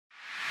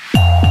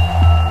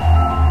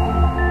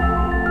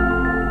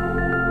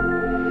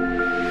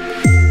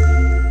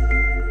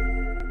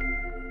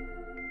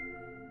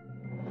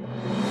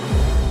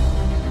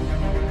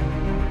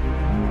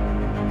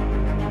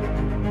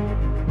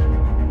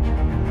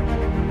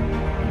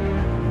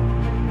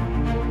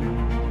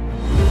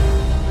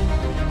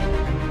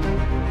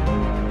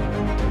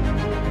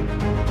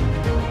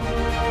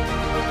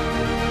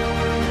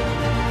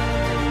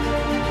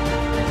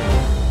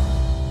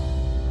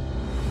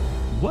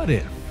What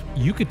if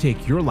you could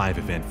take your live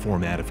event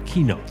format of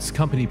keynotes,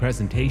 company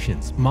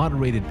presentations,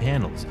 moderated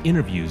panels,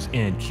 interviews,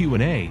 and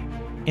Q&A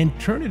and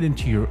turn it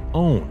into your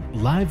own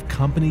live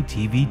company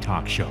TV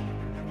talk show?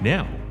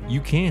 Now you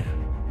can.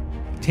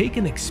 Take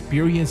an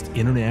experienced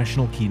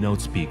international keynote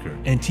speaker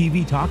and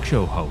TV talk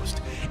show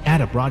host,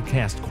 add a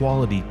broadcast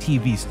quality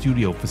TV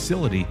studio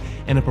facility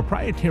and a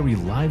proprietary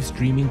live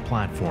streaming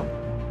platform,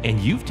 and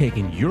you've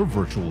taken your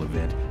virtual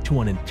event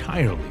to an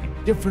entirely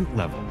different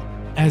level.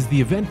 As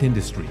the event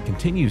industry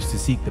continues to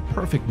seek the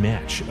perfect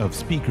match of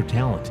speaker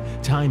talent,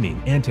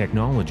 timing, and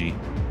technology,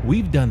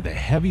 we've done the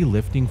heavy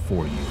lifting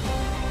for you.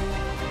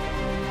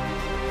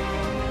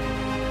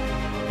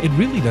 It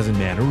really doesn't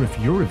matter if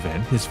your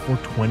event is for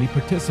 20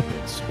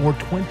 participants or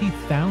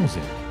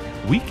 20,000.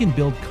 We can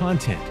build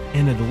content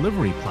and a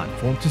delivery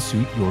platform to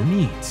suit your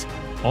needs.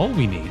 All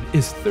we need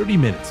is 30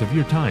 minutes of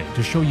your time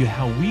to show you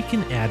how we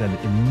can add an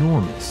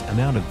enormous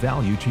amount of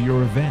value to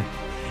your event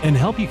and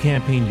help you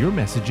campaign your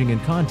messaging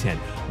and content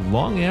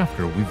long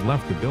after we've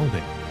left the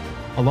building.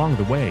 Along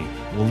the way,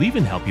 we'll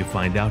even help you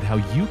find out how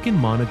you can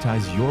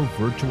monetize your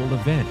virtual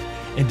event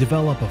and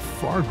develop a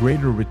far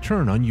greater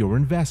return on your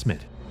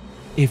investment.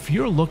 If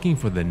you're looking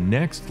for the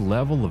next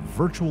level of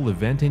virtual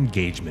event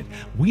engagement,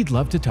 we'd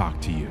love to talk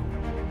to you.